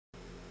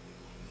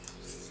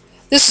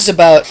This is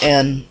about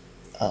an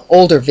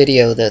older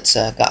video that's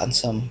gotten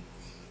some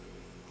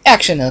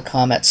action in the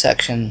comment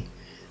section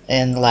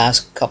in the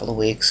last couple of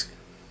weeks.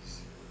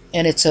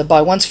 And it's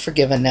by Once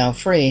Forgiven, Now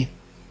Free.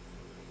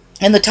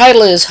 And the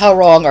title is How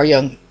Wrong Are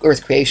Young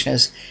Earth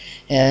Creationists?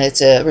 And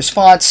it's a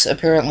response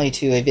apparently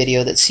to a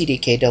video that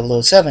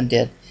CDK007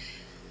 did.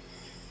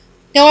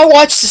 Now I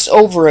watched this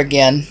over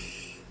again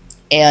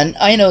and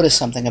I noticed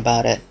something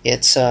about it.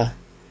 It's a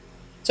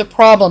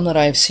problem that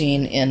I've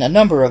seen in a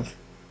number of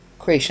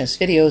creationist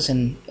videos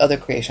and other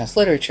creationist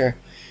literature,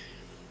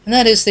 and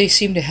that is they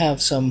seem to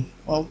have some,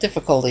 well,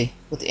 difficulty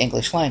with the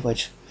English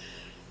language.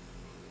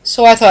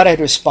 So I thought I'd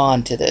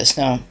respond to this.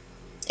 Now,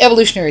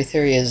 evolutionary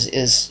theory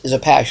is a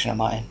passion of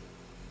mine,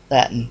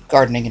 that and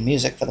gardening and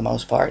music for the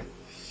most part.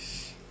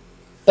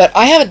 But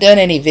I haven't done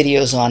any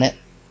videos on it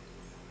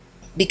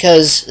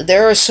because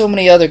there are so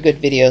many other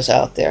good videos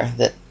out there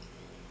that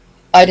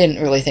I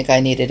didn't really think I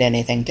needed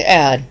anything to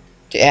add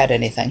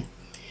anything.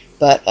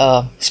 But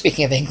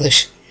speaking of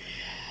English,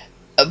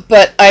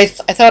 but I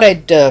thought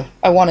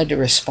I wanted to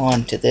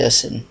respond to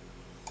this, and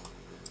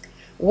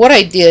what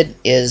I did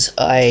is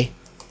I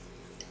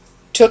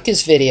took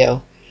his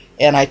video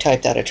and I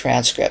typed out a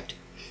transcript,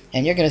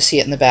 and you're going to see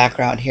it in the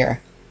background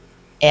here.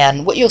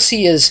 And what you'll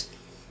see is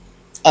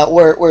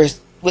where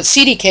what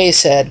CDK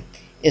said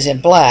is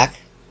in black,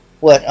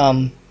 what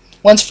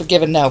Once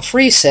Forgiven, Now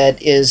Free said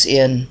is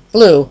in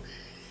blue,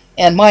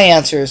 and my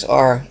answers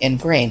are in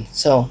green.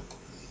 So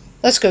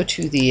let's go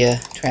to the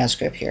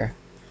transcript here.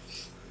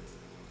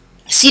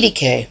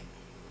 CDK.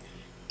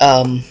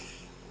 There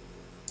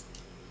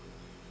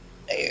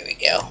we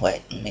go.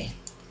 Wait, let me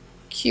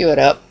cue it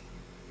up.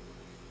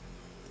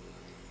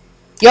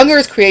 Young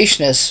Earth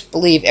creationists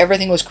believe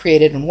everything was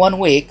created in 1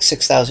 week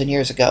 6,000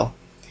 years ago.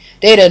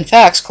 Data and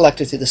facts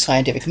collected through the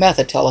scientific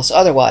method tell us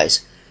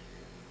otherwise.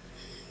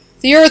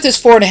 The Earth is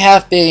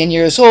 4.5 billion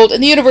years old,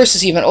 and the universe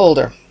is even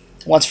older.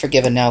 Once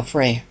forgiven, now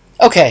free.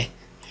 Okay,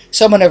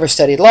 someone never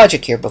studied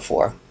logic here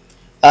before.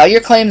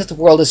 Your claim that the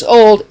world is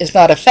old is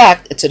not a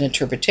fact, it's an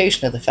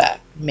interpretation of the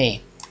fact.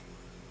 Me.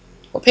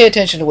 Well, pay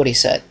attention to what he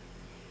said.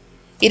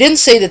 He didn't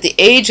say that the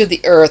age of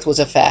the Earth was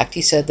a fact.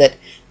 He said that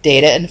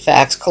data and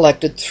facts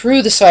collected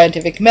through the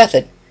scientific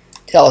method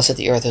tell us that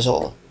the Earth is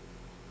old.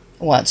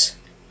 Once.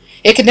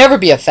 It can never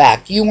be a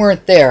fact. You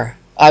weren't there.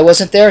 I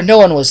wasn't there. No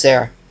one was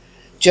there.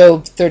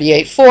 Job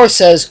 38:4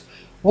 says,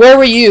 "Where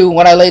were you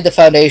when I laid the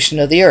foundation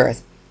of the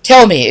earth?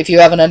 Tell me if you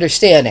have an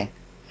understanding."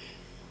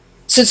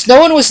 Since no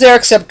one was there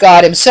except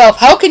God himself,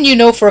 how can you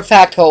know for a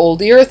fact how old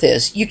the earth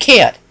is? You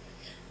can't.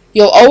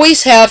 You'll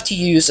always have to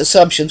use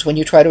assumptions when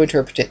you try to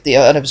interpret the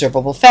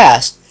unobservable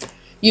fast.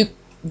 You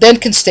then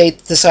can state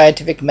that the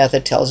scientific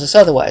method tells us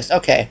otherwise.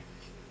 Okay,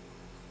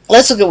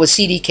 let's look at what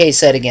CDK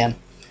said again.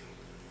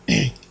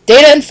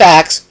 Data and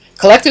facts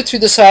collected through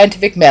the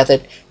scientific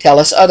method tell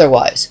us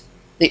otherwise.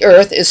 The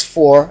Earth is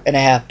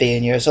 4.5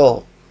 billion years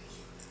old.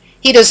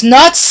 He does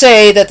not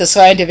say that the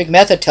scientific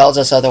method tells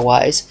us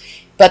otherwise,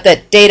 but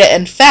that data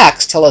and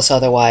facts tell us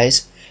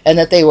otherwise, and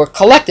that they were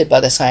collected by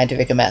the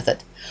scientific method.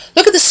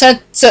 Look at the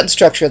sentence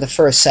structure of the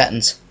first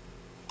sentence.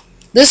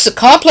 This is a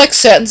complex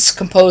sentence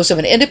composed of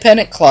an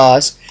independent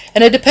clause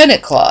and a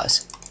dependent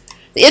clause.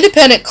 The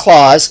independent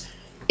clause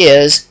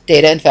is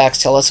data and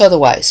facts tell us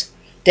otherwise.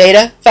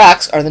 Data,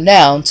 facts are the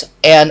nouns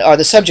and are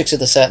the subjects of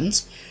the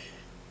sentence,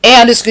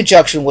 and is a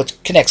conjunction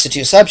which connects the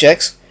two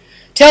subjects.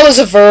 Tell is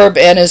a verb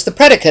and is the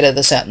predicate of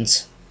the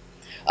sentence.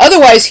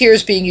 Otherwise here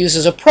is being used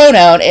as a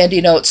pronoun and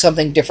denotes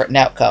something different in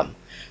outcome.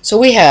 So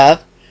we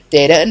have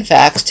data and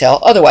facts tell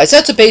otherwise.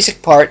 That's a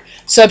basic part,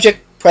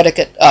 subject,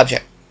 predicate,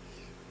 object.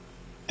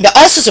 Now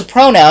us is a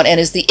pronoun and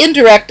is the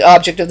indirect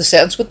object of the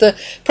sentence with the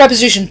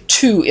preposition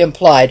to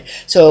implied.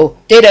 So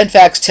data and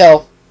facts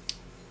tell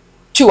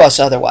to us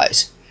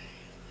otherwise.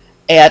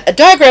 And a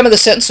diagram of the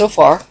sentence so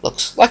far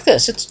looks like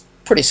this. It's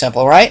pretty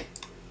simple, right?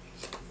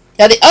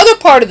 Now the other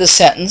part of the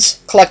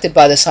sentence collected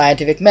by the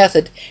scientific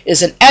method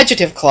is an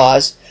adjective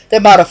clause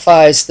that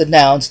modifies the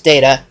nouns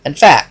data and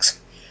facts.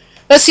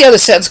 Let's see how the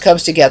sentence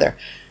comes together.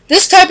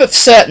 This type of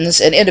sentence,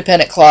 an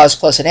independent clause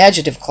plus an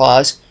adjective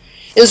clause,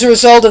 is a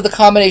result of the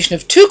combination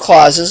of two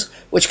clauses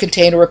which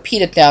contain a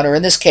repeated noun, or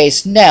in this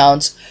case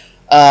nouns,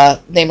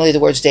 namely the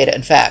words data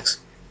and facts.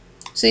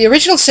 So the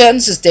original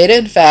sentence is data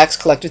and facts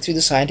collected through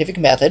the scientific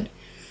method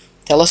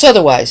tell us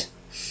otherwise.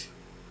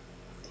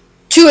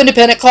 Two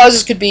independent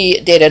clauses could be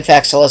data and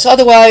facts tell us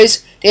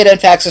otherwise. Data and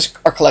facts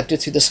are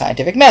collected through the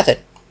scientific method.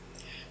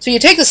 So you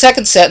take the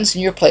second sentence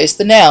and you replace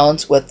the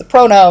nouns with the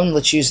pronoun.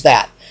 Let's use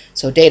that.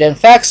 So data and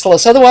facts tell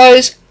us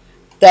otherwise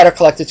that are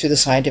collected through the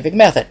scientific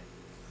method.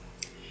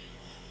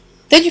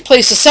 Then you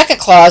place the second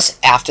clause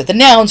after the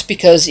nouns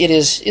because it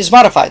is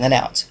modifying the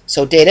nouns.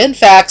 So data and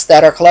facts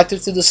that are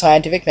collected through the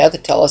scientific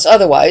method tell us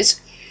otherwise.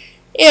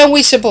 And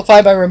we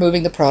simplify by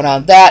removing the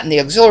pronoun that and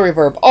the auxiliary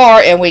verb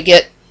are, and we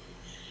get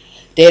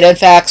data and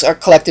facts are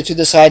collected through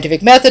the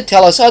scientific method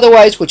tell us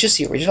otherwise, which is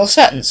the original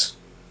sentence.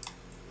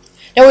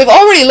 Now we've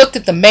already looked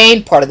at the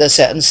main part of the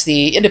sentence,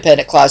 the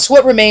independent clause. So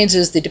what remains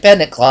is the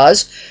dependent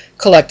clause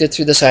collected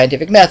through the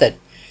scientific method.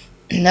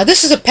 Now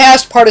this is a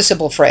past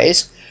participle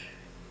phrase,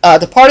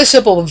 the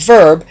participle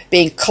verb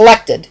being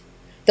collected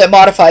that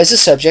modifies the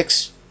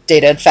subject's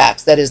data and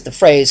facts. That is, the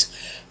phrase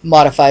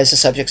modifies the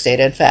subject's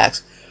data and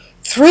facts.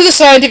 Through the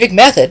scientific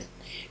method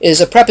is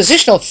a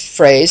prepositional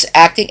phrase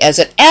acting as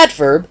an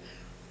adverb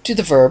to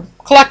the verb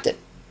collected.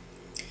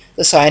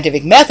 The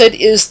scientific method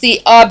is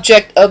the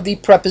object of the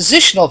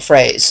prepositional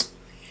phrase.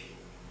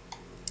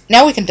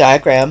 Now we can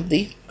diagram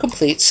the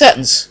complete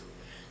sentence.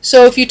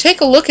 So if you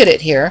take a look at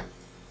it here,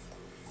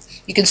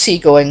 you can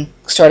see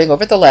starting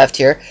over at the left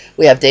here,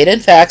 we have data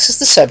and facts as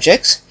the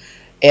subjects,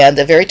 and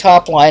the very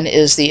top line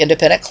is the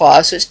independent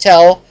clause, is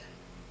tell,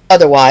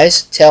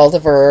 otherwise, tell the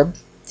verb,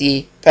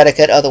 the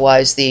predicate,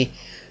 otherwise the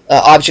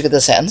object of the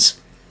sentence,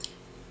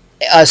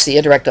 us the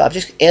indirect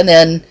object, and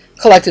then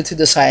collected through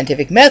the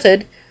scientific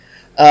method,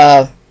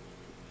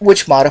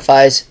 which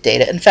modifies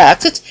data and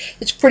facts.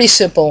 It's pretty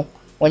simple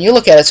when you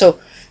look at it. So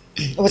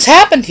what's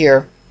happened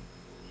here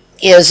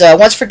is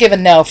Once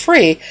Forgiven, Now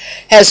Free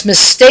has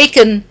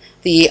mistaken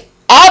the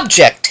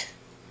object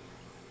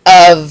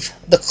of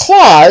the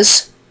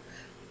clause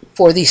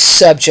for the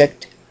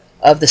subject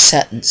of the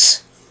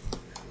sentence.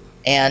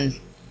 And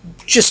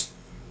just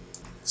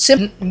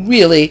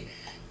really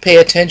pay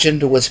attention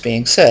to what's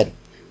being said.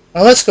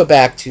 Now let's go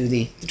back to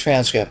the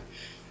transcript.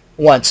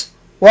 Once.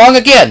 Wrong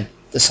again.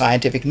 The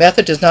scientific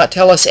method does not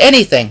tell us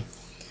anything.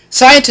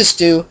 Scientists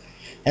do,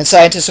 and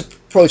scientists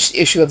approach the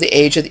issue of the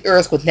age of the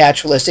Earth with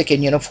naturalistic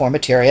and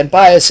uniformitarian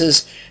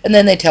biases, and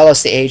then they tell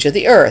us the age of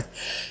the Earth.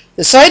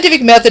 The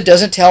scientific method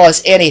doesn't tell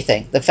us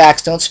anything. The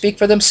facts don't speak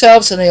for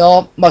themselves, and they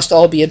must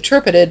all be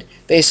interpreted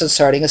based on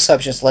starting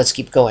assumptions. Let's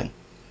keep going.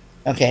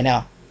 Okay,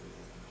 now,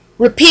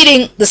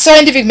 repeating the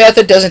scientific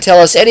method doesn't tell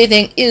us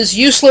anything is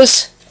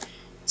useless,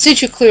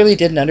 since you clearly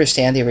didn't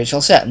understand the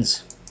original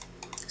sentence.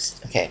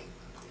 Okay,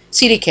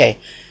 CDK,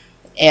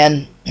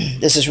 and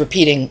this is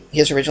repeating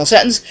his original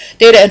sentence.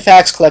 Data and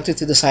facts collected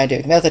through the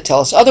scientific method tell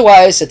us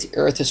otherwise, that the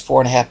Earth is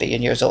 4.5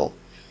 billion years old.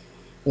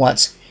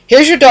 Once.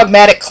 Here's your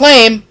dogmatic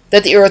claim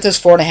that the Earth is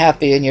 4.5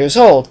 billion years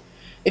old.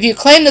 If you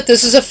claim that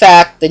this is a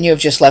fact, then you have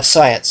just left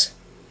science.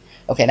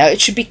 Okay, now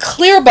it should be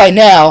clear by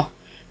now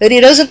that he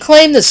doesn't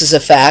claim this is a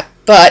fact,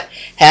 but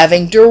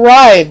having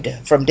derived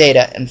from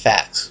data and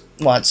facts.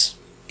 Once.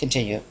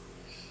 Continue.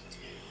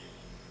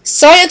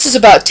 Science is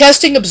about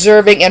testing,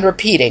 observing, and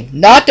repeating,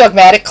 not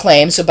dogmatic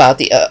claims about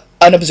the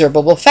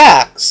unobservable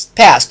facts,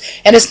 past.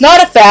 And it's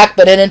not a fact,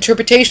 but an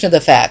interpretation of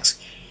the facts.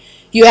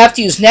 You have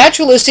to use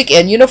naturalistic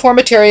and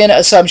uniformitarian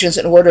assumptions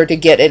in order to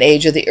get an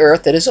age of the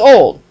Earth that is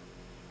old.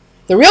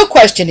 The real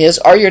question is,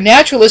 are your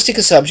naturalistic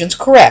assumptions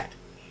correct?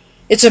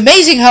 It's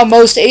amazing how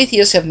most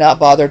atheists have not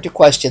bothered to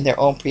question their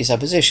own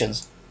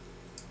presuppositions.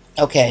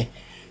 Okay,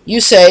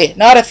 you say,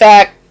 not a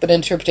fact, but an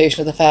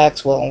interpretation of the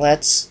facts. Well,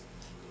 that's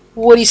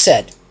what he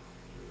said.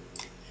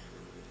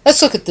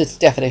 Let's look at the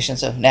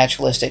definitions of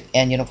naturalistic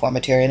and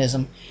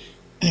uniformitarianism,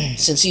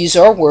 since these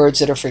are words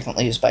that are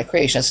frequently used by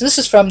creationists. And this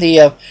is from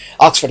the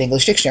Oxford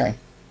English Dictionary.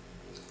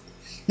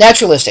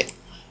 Naturalistic,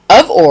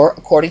 of or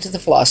according to the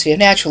philosophy of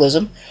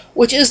naturalism,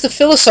 which is the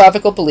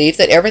philosophical belief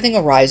that everything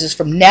arises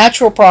from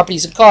natural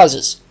properties and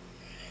causes,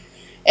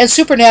 and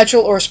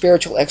supernatural or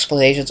spiritual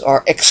explanations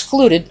are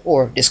excluded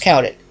or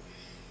discounted.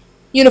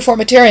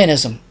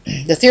 Uniformitarianism,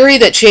 the theory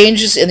that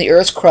changes in the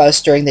Earth's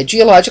crust during the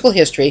geological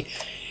history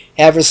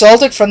have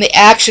resulted from the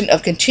action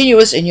of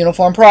continuous and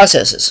uniform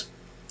processes.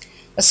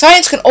 Now,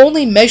 science can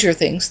only measure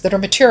things that are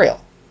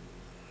material.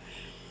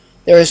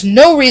 There is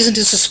no reason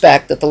to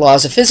suspect that the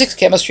laws of physics,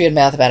 chemistry, and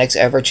mathematics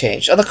ever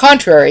change. On the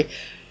contrary,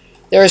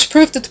 there is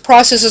proof that the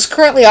processes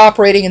currently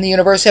operating in the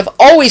universe have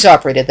always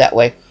operated that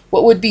way.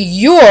 What would be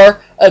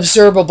your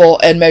observable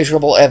and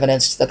measurable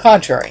evidence to the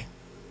contrary?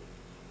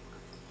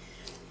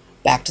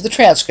 Back to the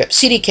transcript.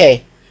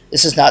 CDK.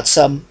 This is not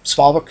some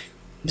small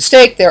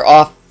mistake. They're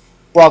off,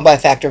 wrong by a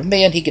factor of a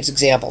million. He gives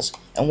examples.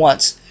 And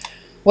once.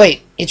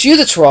 Wait, it's you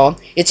that's wrong.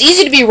 It's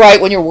easy to be right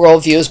when your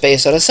worldview is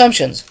based on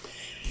assumptions.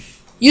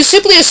 You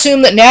simply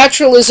assume that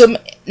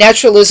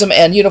naturalism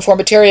and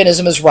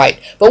uniformitarianism is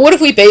right. But what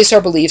if we base our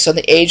beliefs on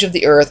the age of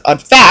the Earth on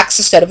facts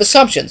instead of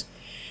assumptions?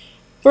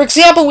 For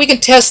example, we can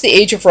test the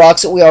age of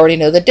rocks that we already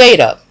know the date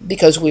of,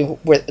 because we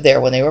were there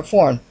when they were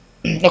formed.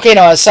 Okay,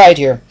 now aside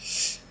here.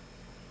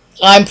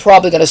 I'm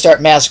probably going to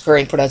start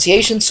massacring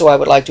pronunciations, so I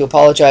would like to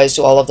apologize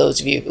to all of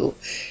those of you who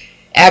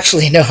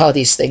actually know how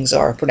these things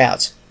are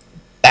pronounced.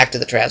 Back to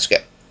the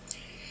transcript.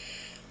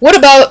 What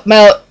about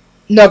Mount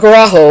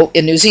Ngauruhoe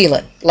in New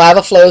Zealand?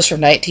 Lava flows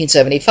from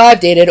 1975,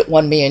 dated at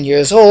 1 million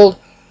years old.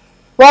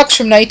 Rocks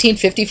from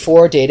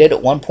 1954, dated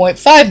at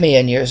 1.5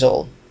 million years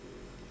old.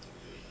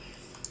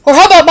 Or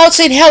how about Mount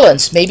St.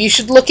 Helens? Maybe you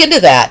should look into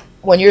that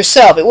one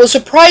yourself. It will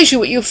surprise you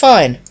what you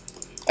find.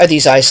 Are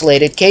these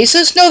isolated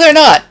cases? No, they're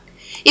not.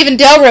 Even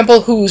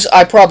Dalrymple, who's,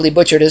 I probably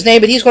butchered his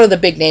name, but he's one of the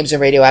big names in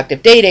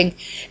radioactive dating,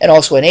 and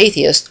also an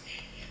atheist.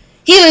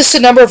 He lists a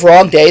number of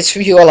wrong dates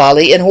from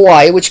Hualali in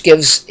Hawaii, which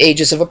gives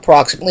ages of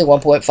approximately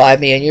 1.5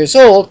 million years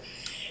old,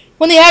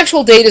 when the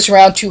actual date is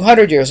around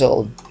 200 years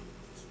old.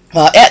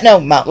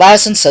 Etna, Mount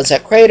Lassen,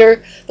 Sunset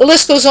Crater, the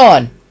list goes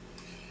on.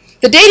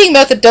 The dating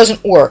method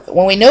doesn't work.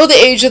 When we know the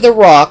age of the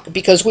rock,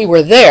 because we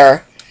were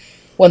there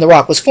when the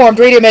rock was formed,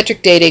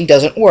 radiometric dating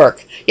doesn't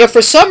work. Yet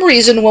for some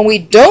reason, when we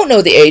don't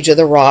know the age of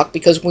the rock,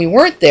 because we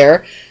weren't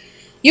there,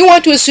 you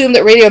want to assume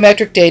that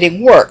radiometric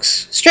dating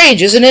works.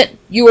 Strange, isn't it?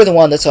 You are the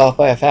one that's off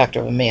by a factor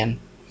of a man.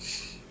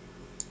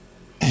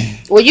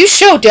 Well, you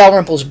showed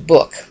Dalrymple's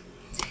book,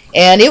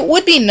 and it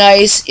would be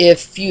nice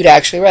if you'd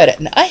actually read it.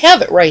 And I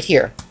have it right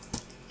here,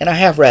 and I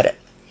have read it.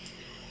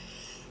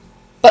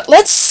 But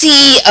let's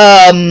see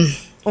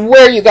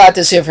where you got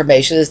this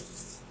information.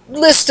 This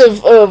list of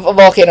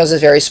volcanoes is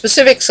very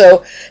specific,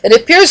 so it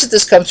appears that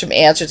this comes from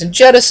Answers in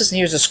Genesis, and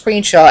here's a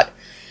screenshot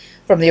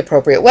from the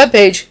appropriate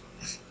webpage.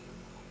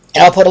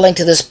 And I'll put a link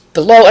to this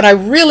below, and I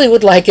really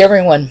would like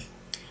everyone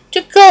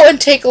to go and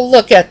take a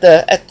look at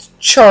the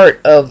chart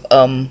of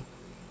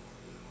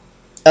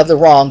the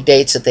wrong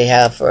dates that they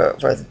have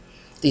for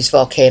these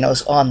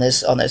volcanoes on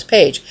this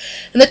page.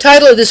 And the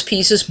title of this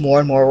piece is More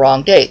and More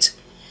Wrong Dates.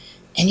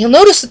 And you'll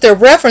notice that there are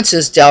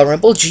references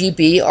Dalrymple,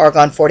 GB,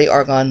 Argon 40,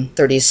 Argon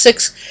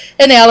 36,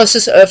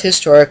 Analysis of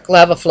Historic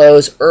Lava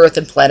Flows, Earth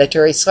and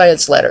Planetary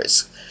Science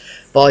Letters,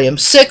 Volume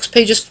 6,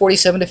 pages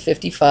 47 to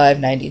 55,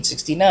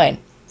 1969.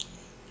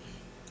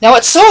 Now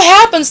it so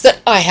happens that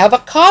I have a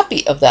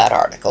copy of that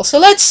article, so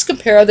let's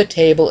compare the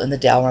table in the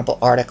Dalrymple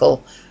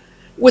article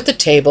with the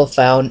table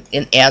found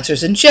in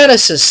Answers in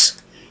Genesis.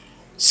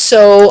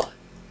 So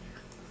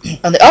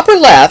on the upper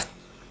left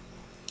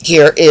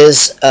here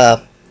is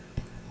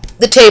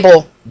the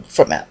table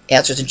from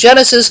Answers in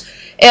Genesis,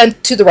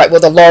 and to the right,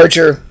 well, the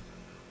larger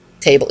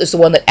table is the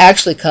one that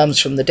actually comes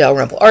from the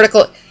Dalrymple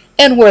article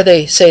and where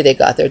they say they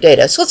got their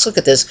data. So let's look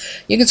at this.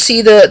 You can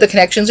see the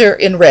connections are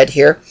in red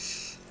here.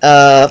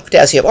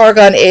 Potassium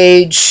argon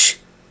age,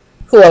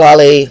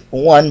 Hualali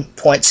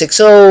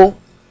 1.60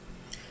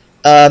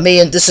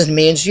 million, this is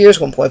millions of years,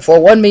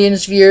 1.41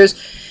 millions of years.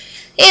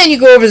 And you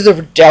go over to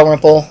the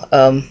Dalrymple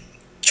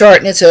chart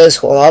and it says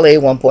Hualali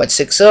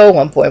 1.60,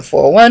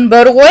 1.41,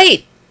 but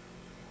wait!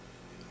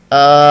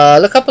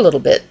 Look up a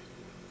little bit.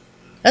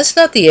 That's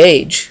not the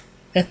age.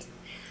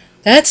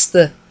 That's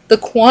the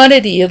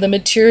quantity of the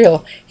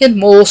material in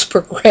moles per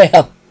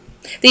gram.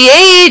 The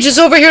age is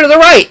over here to the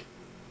right.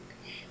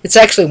 It's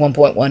actually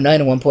 1.19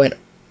 and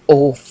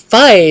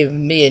 1.05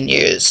 million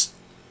years.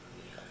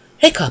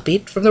 They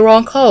copied from the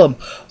wrong column.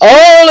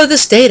 All of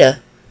this data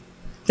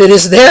that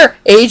is their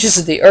ages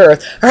of the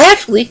Earth are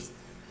actually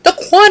the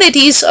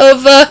quantities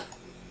of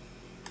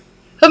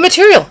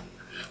material.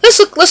 Let's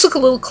look a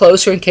little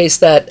closer in case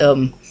that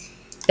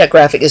that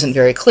graphic isn't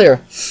very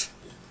clear.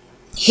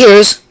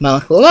 Here's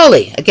Mount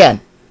Hualali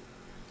again.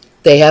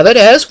 They have it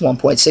as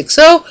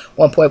 1.60,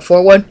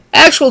 1.41.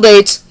 Actual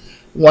dates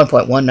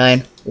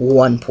 1.19,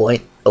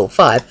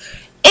 1.05,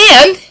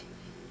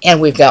 and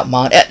we've got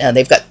Mount Etna.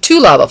 They've got two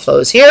lava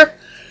flows here,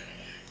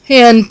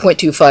 and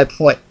 0.25,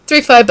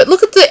 0.35. But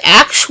look at the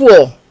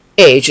actual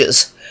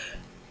ages.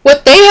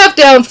 What they have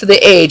down for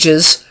the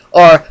ages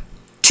are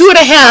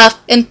 2.5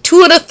 and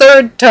 2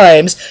 1/3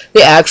 times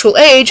the actual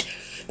age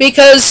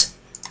because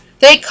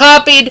they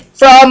copied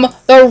from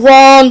the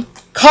wrong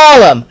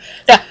column.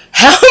 Now,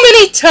 how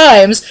many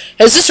times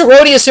has this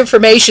erroneous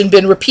information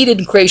been repeated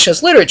in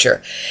creationist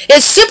literature?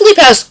 It's simply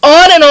passed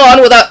on and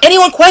on without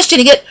anyone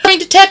questioning it, trying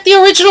to detect the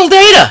original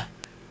data.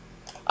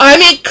 I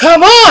mean,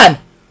 come on!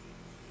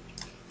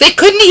 They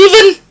couldn't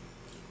even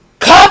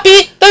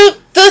copy the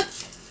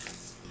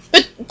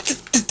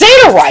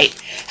data right.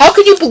 How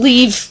can you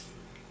believe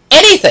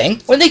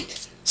anything when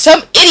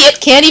some idiot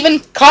can't even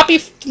copy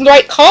from the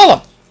right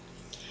column?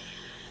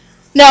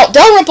 Now,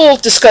 Dalrymple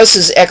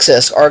discusses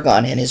excess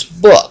argon in his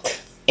book,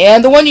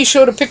 and the one you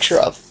showed a picture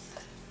of.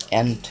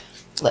 And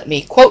let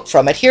me quote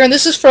from it here, and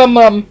this is from,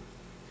 well,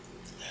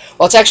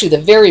 it's actually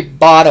the very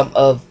bottom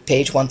of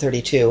page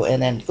 132,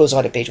 and then it goes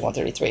on to page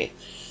 133.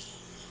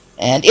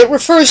 And it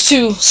refers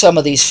to some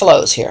of these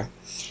flows here.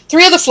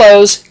 3 of the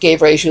flows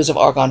gave ratios of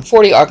argon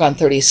 40, argon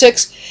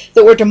 36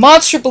 that were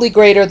demonstrably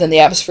greater than the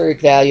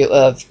atmospheric value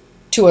of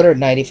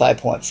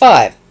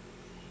 295.5.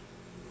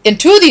 In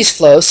 2 of these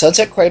flows,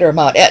 Sunset Crater and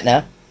Mount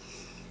Etna,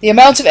 the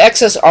amounts of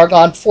excess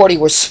argon 40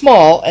 were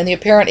small and the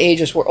apparent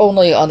ages were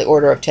only on the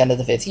order of 10 to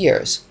the 5th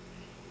years.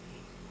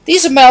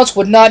 These amounts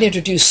would not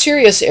introduce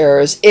serious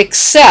errors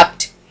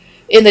except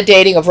in the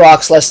dating of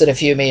rocks less than a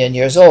few million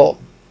years old.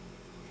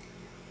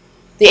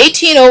 The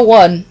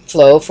 1801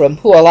 flow from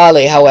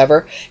Hualali,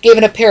 however, gave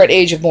an apparent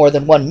age of more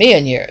than 1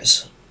 million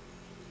years.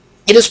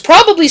 It is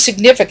probably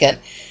significant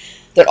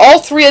that all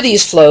 3 of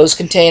these flows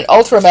contain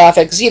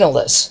ultramafic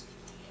xenoliths.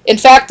 In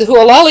fact, the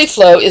Hualali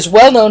flow is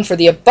well known for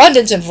the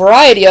abundance and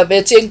variety of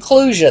its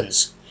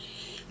inclusions.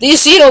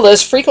 These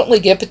xenoliths frequently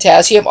give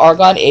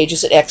potassium-argon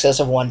ages in excess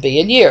of 1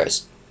 billion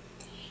years.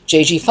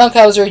 J.G.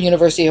 Funkhauser,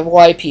 University of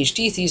Hawaii,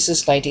 Ph.D.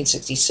 thesis,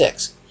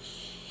 1966.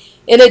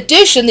 In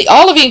addition, the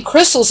olivine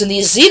crystals in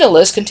these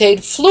xenoliths contain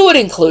fluid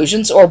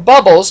inclusions, or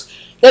bubbles,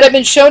 that have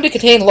been shown to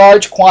contain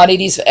large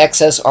quantities of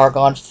excess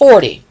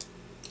argon-40.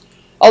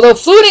 Although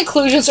fluid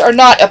inclusions are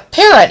not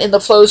apparent in the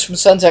flows from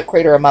Sunset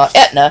Crater and Mount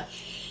Etna,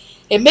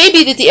 It may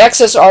be that the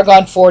excess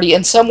argon-40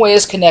 in some way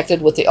is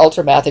connected with the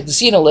ultramafic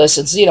xenoliths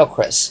and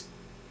xenocrysts.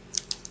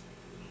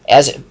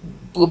 As it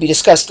will be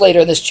discussed later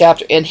in this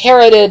chapter,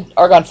 inherited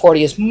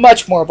argon-40 is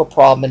much more of a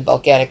problem in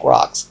volcanic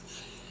rocks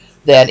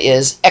than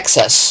is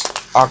excess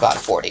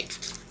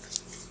argon-40.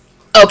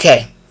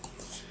 Okay.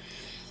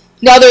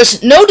 Now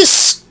there's no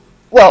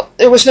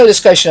there was no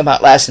discussion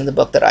about last in the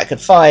book that I could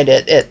find,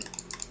 at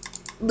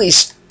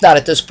least not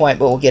at this point,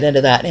 but we'll get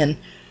into that.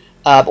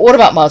 But what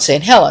about Mount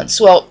St. Helens?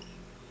 Well,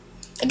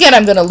 again,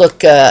 I'm going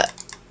to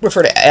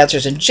refer to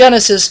answers in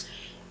Genesis,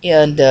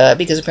 and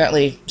because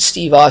apparently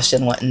Steve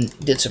Austin went and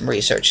did some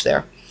research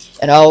there.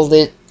 And I'll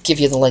give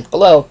you the link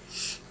below.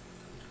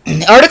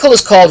 The article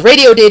is called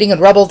Radio Dating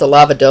and Rubble, the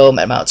Lava Dome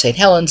at Mount St.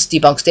 Helens,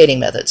 Debunks Dating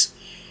Methods.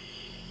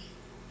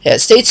 It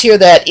states here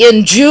that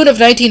in June of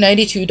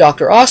 1992,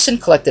 Dr. Austin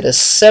collected a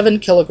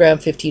 7-kilogram,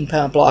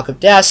 15-pound block of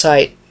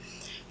dacite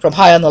from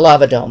high on the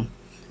lava dome.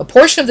 A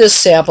portion of this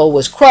sample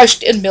was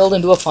crushed and milled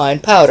into a fine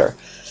powder.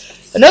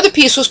 Another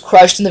piece was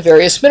crushed and the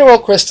various mineral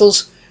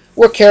crystals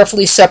were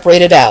carefully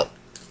separated out.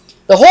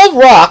 The whole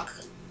rock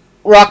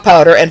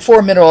powder, and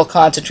 4 mineral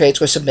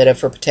concentrates were submitted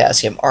for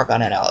potassium,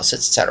 argon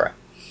analysis, etc.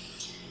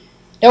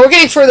 Now we're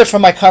getting further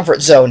from my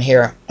comfort zone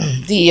here.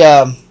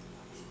 The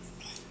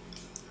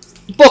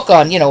book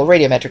on,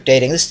 radiometric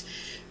dating, this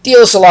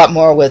deals a lot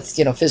more with,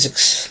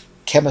 physics,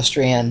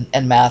 chemistry, and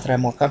math, and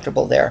I'm more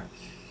comfortable there.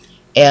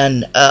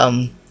 And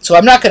so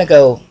I'm not going to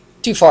go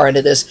too far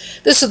into this.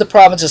 This is the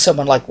province of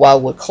someone like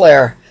Wildwood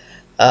Clare,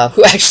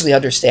 who actually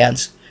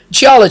understands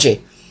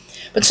geology.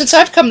 But since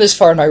I've come this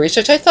far in my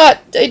research, I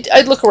thought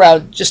I'd look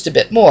around just a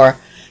bit more.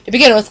 To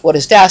begin with, what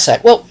is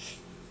dacite? Well,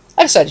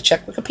 I decided to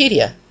check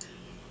Wikipedia.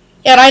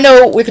 And I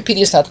know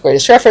Wikipedia is not the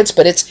greatest reference,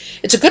 but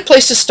it's a good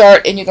place to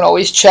start, and you can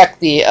always check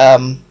the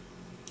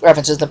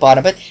references at the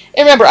bottom. But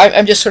remember,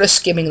 I'm just sort of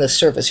skimming the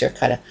surface here,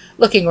 kind of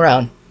looking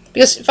around.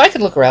 Because if I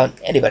can look around,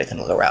 anybody can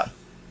look around.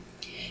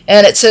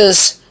 And it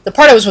says, the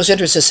part I was most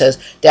interested in says,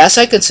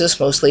 dacite consists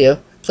mostly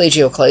of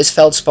plagioclase,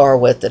 feldspar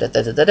with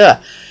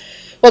da-da-da-da-da-da.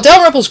 Well,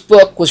 Dalrymple's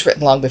book was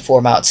written long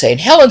before Mount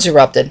St. Helens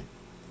erupted,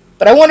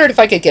 but I wondered if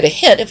I could get a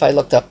hint if I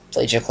looked up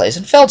plagioclase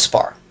and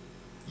feldspar.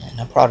 And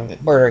I'm probably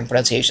murdering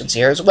pronunciations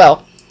here as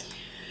well.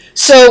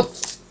 So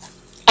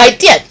I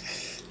did.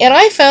 And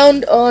I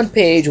found on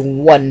page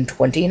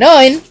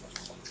 129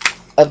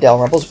 of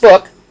Dalrymple's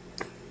book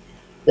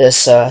this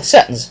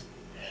sentence.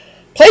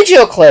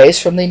 Plagioclase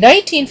from the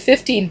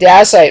 1915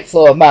 dacite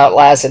flow of Mount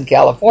Lassen,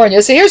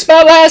 California. So here's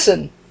Mount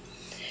Lassen.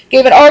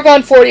 Gave an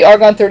argon-40,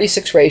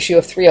 argon-36 ratio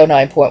of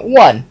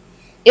 309.1,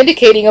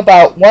 indicating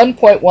about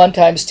 1.1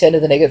 times 10 to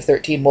the negative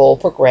 13 mole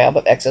per gram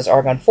of excess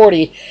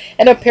argon-40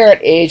 and an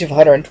apparent age of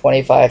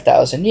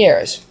 125,000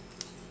 years.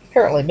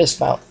 Apparently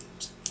missed Mount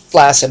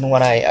Lassen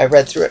when I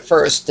read through it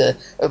first,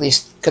 at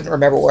least couldn't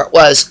remember where it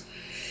was.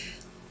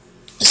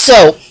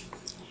 So,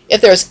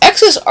 if there's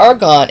excess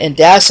argon in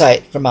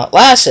dacite from Mount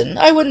Lassen,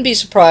 I wouldn't be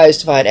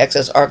surprised to find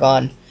excess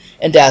argon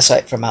and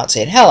dacite from Mount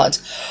St.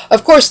 Helens.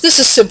 Of course, this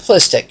is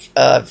simplistic.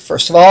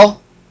 First of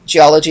all,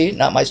 geology,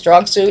 not my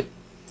strong suit.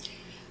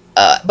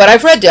 But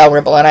I've read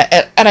Dalrymple,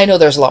 and I know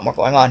there's a lot more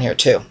going on here,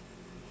 too.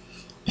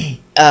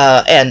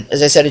 And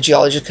as I said, a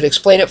geologist could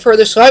explain it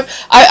further, so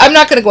I'm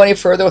not going to go any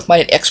further with my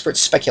expert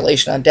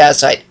speculation on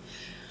dacite.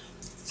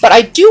 But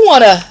I do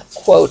want to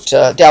quote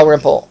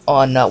Dalrymple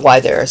on why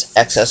there's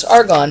excess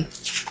argon.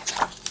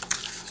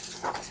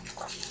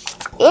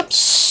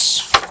 Oops.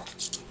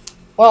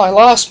 Well, I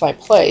lost my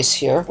place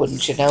here,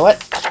 wouldn't you know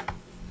it,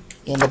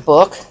 in the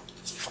book.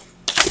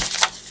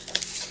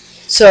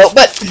 So,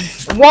 but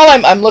while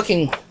I'm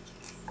looking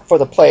for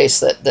the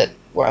place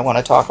where I want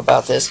to talk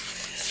about this,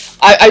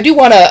 I do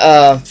want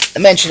to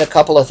mention a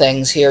couple of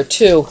things here,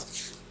 too.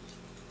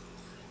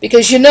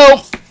 Because,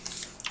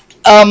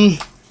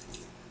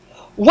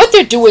 what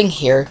they're doing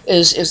here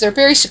is they're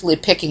basically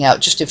picking out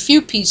just a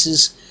few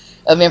pieces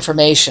of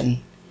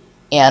information,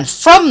 and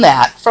from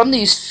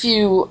these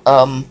few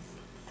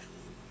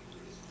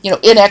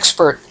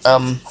inexpert,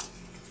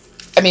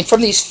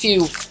 from these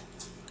few,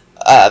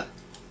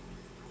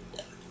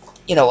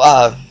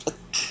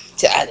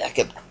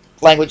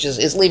 language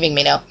is leaving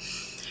me now.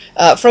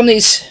 From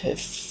these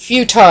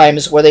few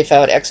times where they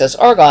found excess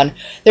argon,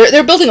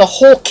 they're building a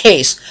whole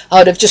case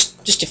out of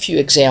just a few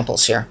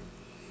examples here.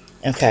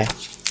 Okay,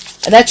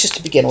 and that's just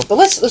to begin with. But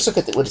let's look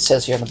at what it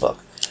says here in the book.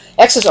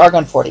 Excess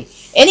argon-40.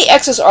 Any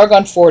excess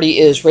argon-40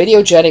 is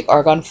radiogenic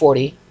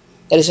argon-40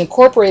 that is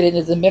incorporated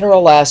into the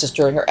mineral lasses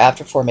during or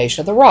after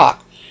formation of the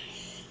rock.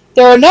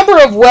 There are a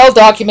number of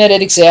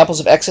well-documented examples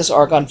of excess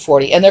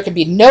argon-40, and there can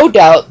be no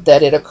doubt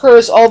that it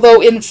occurs, although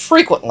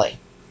infrequently.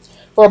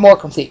 For a more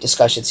complete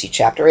discussion, see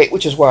Chapter 8,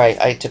 which is where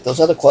I took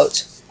those other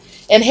quotes.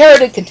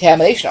 Inherited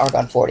contamination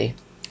argon-40.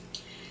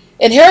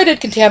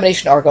 Inherited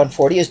contamination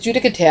argon-40 is due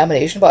to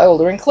contamination by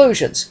older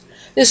inclusions.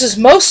 This is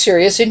most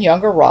serious in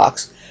younger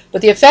rocks,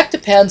 but the effect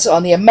depends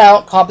on the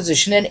amount,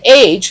 composition, and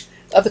age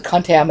of the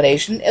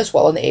contamination, as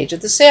well as the age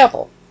of the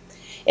sample.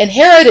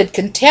 Inherited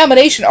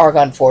contamination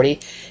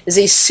argon-40 is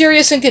a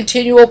serious and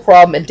continual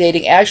problem in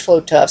dating ash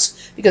flow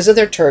tuffs because of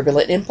their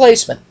turbulent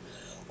emplacement.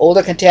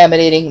 Older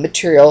contaminating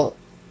material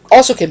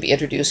also can be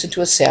introduced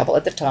into a sample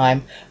at the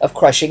time of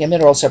crushing, and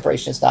mineral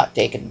separation is not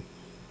taken.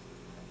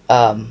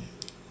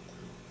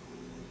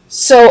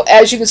 So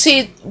as you can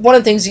see, one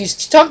of the things you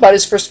talk about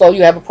is, first of all,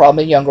 you have a problem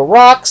in younger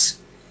rocks,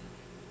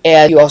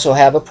 and you also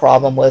have a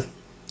problem with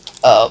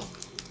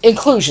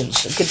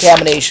inclusions and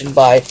contamination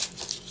by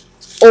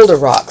older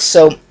rocks.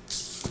 So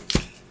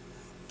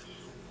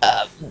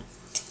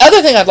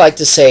other thing I'd like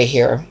to say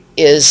here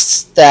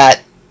is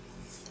that,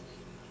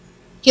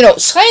 you know,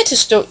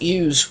 scientists don't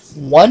use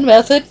one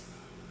method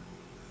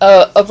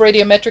of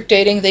radiometric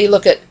dating. They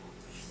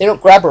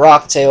don't grab a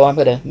rock and say, oh, I'm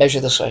going to measure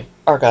this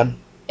argon,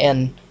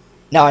 and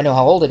now I know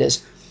how old it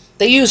is.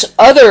 They use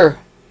other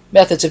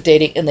methods of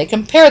dating, and they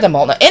compare them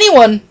all. Now,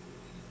 anyone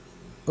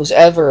who's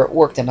ever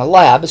worked in a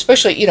lab,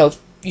 especially, you know, if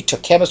you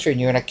took chemistry and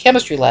you're in a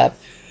chemistry lab,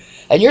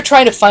 and you're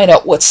trying to find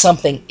out what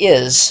something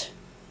is,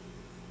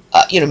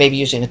 you know, maybe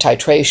using a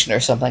titration or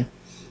something,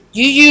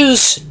 you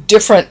use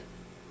different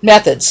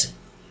methods.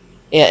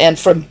 And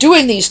from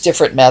doing these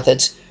different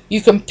methods,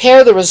 you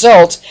compare the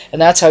results,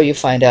 and that's how you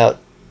find out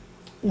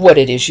what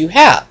it is you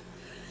have.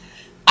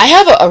 I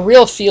have a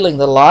real feeling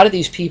that a lot of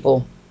these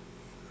people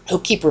who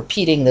keep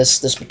repeating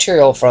this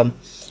material from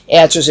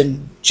Answers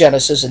in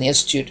Genesis and the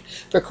Institute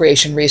for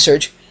Creation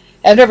Research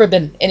have never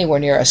been anywhere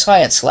near a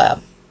science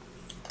lab.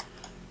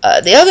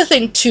 The other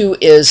thing, too,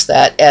 is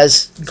that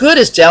as good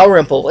as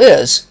Dalrymple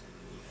is,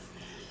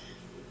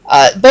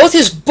 both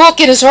his book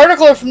and his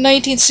article are from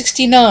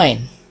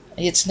 1969.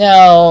 It's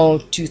now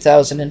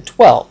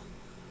 2012.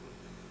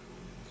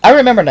 I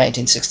remember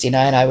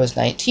 1969. I was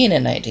 19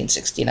 in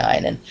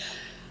 1969, and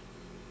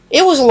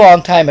it was a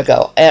long time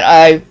ago. And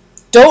I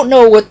don't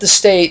know what the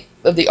state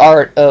of the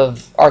art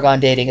of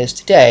argon dating is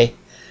today,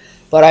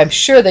 but I'm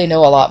sure they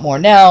know a lot more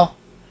now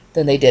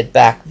than they did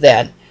back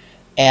then.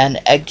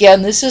 And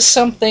again, this is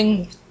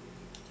something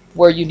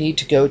where you need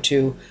to go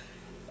to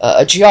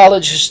a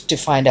geologist to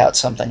find out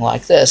something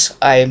like this.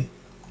 I've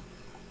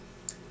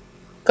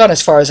gone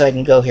as far as I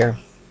can go here.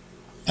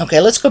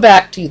 Okay, let's go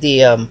back to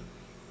the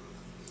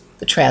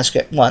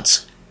transcript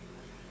once.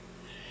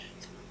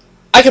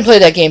 I can play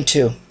that game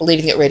too.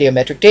 Believing that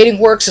radiometric dating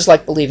works is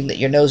like believing that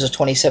your nose is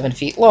 27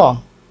 feet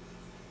long.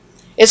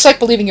 It's like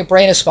believing your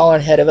brain is smaller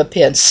than the head of a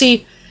pin.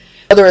 See,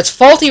 whether it's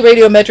faulty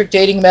radiometric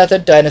dating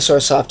method, dinosaur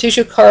soft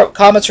tissue,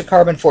 comets, or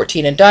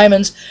carbon-14 in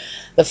diamonds,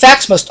 the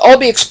facts must all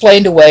be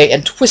explained away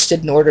and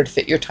twisted in order to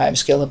fit your time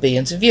scale of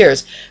billions of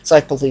years. It's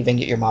like believing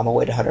that your mama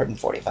weighed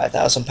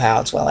 145,000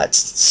 pounds. Well,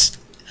 that's...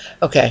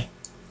 okay.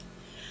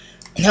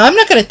 Now, I'm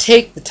not going to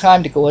take the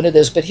time to go into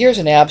this, but here's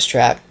an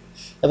abstract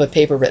of a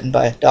paper written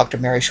by Dr.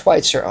 Mary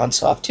Schweitzer on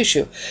soft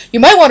tissue. You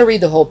might want to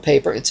read the whole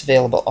paper. It's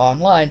available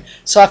online.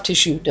 Soft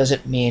tissue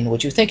doesn't mean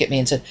what you think it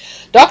means. And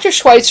Dr.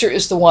 Schweitzer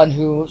is the one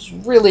who's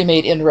really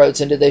made inroads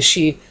into this.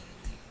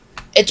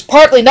 It's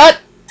partly not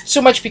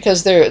so much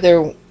because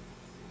there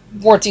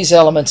weren't these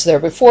elements there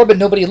before, but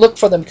nobody looked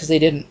for them because they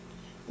didn't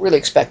really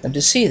expect them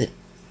to see them.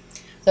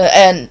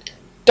 And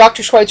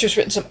Dr. Schweitzer's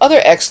written some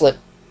other excellent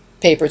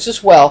papers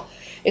as well,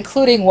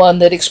 including one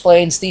that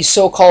explains the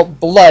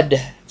so-called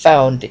blood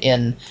found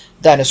in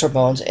dinosaur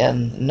bones,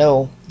 and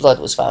no blood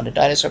was found in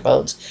dinosaur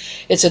bones.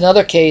 It's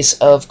another case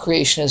of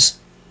creationists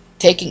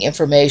taking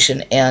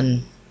information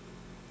and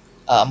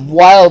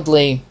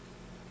wildly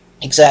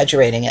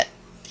exaggerating it.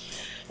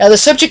 Now, the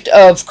subject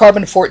of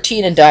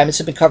carbon-14 in diamonds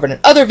has been covered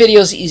in other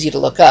videos, easy to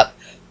look up.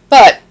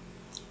 But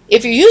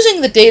if you're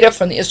using the data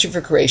from the Institute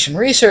for Creation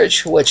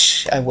Research,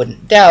 which I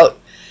wouldn't doubt,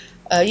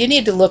 you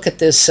need to look at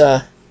this,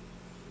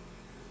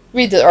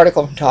 read the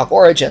article from Talk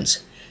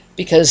Origins,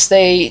 because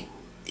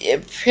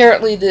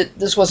apparently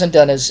this wasn't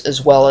done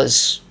as well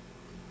as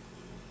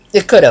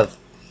it could have.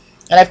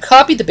 And I've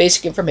copied the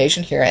basic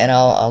information here, and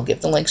I'll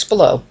give the links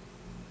below.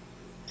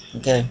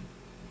 Okay.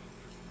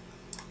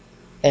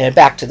 And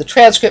back to the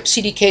transcript,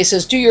 CDK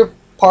says, do your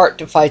part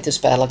to fight this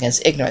battle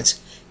against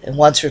ignorance. And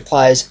Once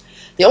replies,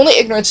 the only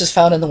ignorance is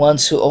found in the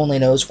ones who only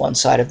knows one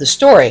side of the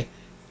story.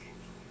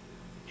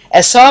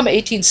 As Psalm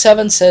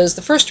 18:7 says,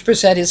 the first to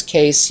present his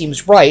case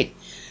seems right,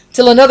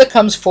 till another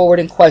comes forward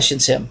and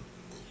questions him.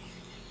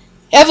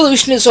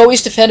 Evolution is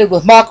always defended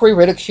with mockery,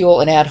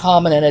 ridicule, and ad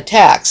hominem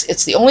attacks.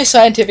 It's the only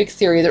scientific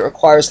theory that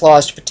requires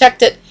laws to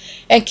protect it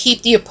and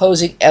keep the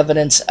opposing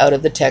evidence out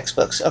of the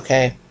textbooks.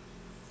 Okay.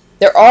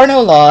 There are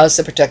no laws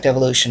that protect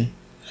evolution.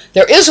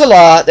 There is a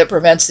law that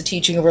prevents the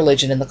teaching of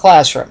religion in the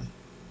classroom.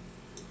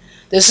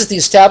 This is the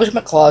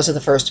Establishment Clause of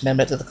the First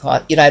Amendment to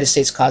the United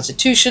States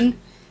Constitution.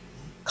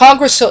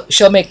 Congress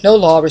shall make no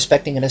law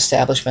respecting an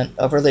establishment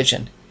of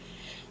religion.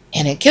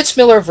 And in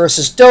Kitzmiller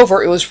versus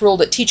Dover, it was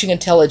ruled that teaching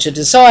intelligent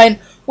design,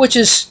 which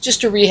is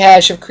just a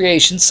rehash of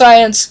creation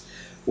science,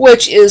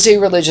 which is a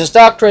religious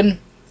doctrine,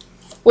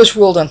 was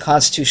ruled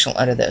unconstitutional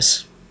under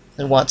this.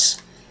 And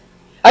Once.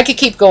 I could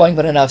keep going,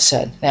 but enough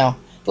said. Now,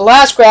 the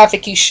last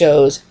graphic he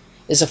shows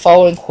is the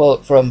following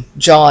quote from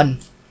John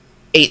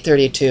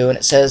 8:32, and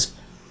it says,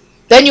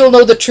 then you'll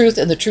know the truth,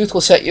 and the truth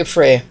will set you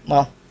free.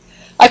 Well,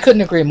 I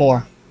couldn't agree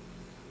more.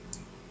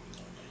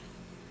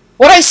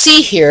 What I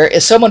see here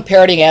is someone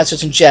parroting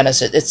answers in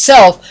Genesis,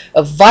 itself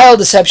a vile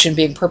deception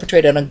being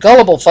perpetrated on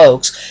gullible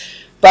folks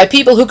by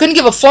people who couldn't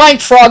give a flying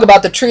frog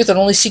about the truth and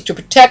only seek to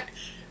protect,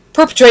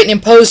 perpetrate, and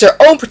impose their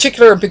own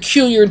particular and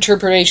peculiar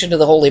interpretation of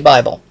the Holy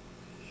Bible.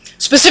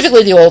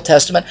 Specifically the Old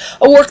Testament,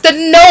 a work that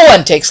no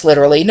one takes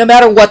literally, no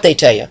matter what they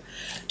tell you.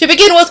 To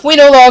begin with, we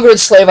no longer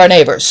enslave our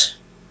neighbors.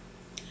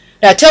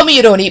 Now tell me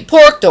you don't eat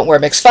pork, don't wear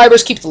mixed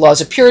fibers, keep the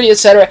laws of purity,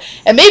 etc.,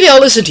 and maybe I'll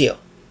listen to you.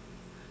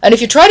 And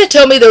if you try to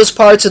tell me those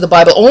parts of the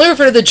Bible only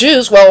refer to the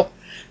Jews, well,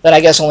 then I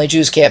guess only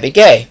Jews can't be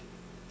gay.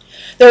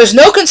 There is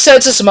no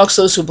consensus amongst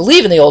those who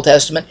believe in the Old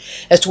Testament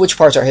as to which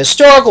parts are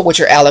historical, which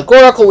are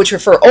allegorical, which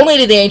refer only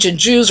to the ancient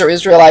Jews or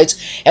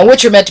Israelites, and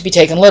which are meant to be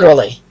taken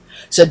literally.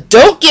 So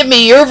don't give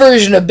me your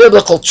version of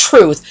biblical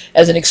truth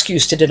as an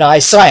excuse to deny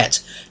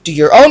science. Do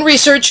your own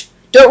research,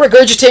 don't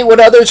regurgitate what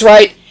others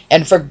write,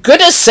 and for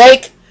goodness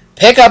sake,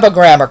 pick up a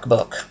grammar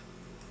book.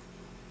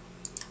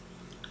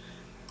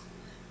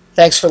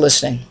 Thanks for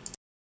listening.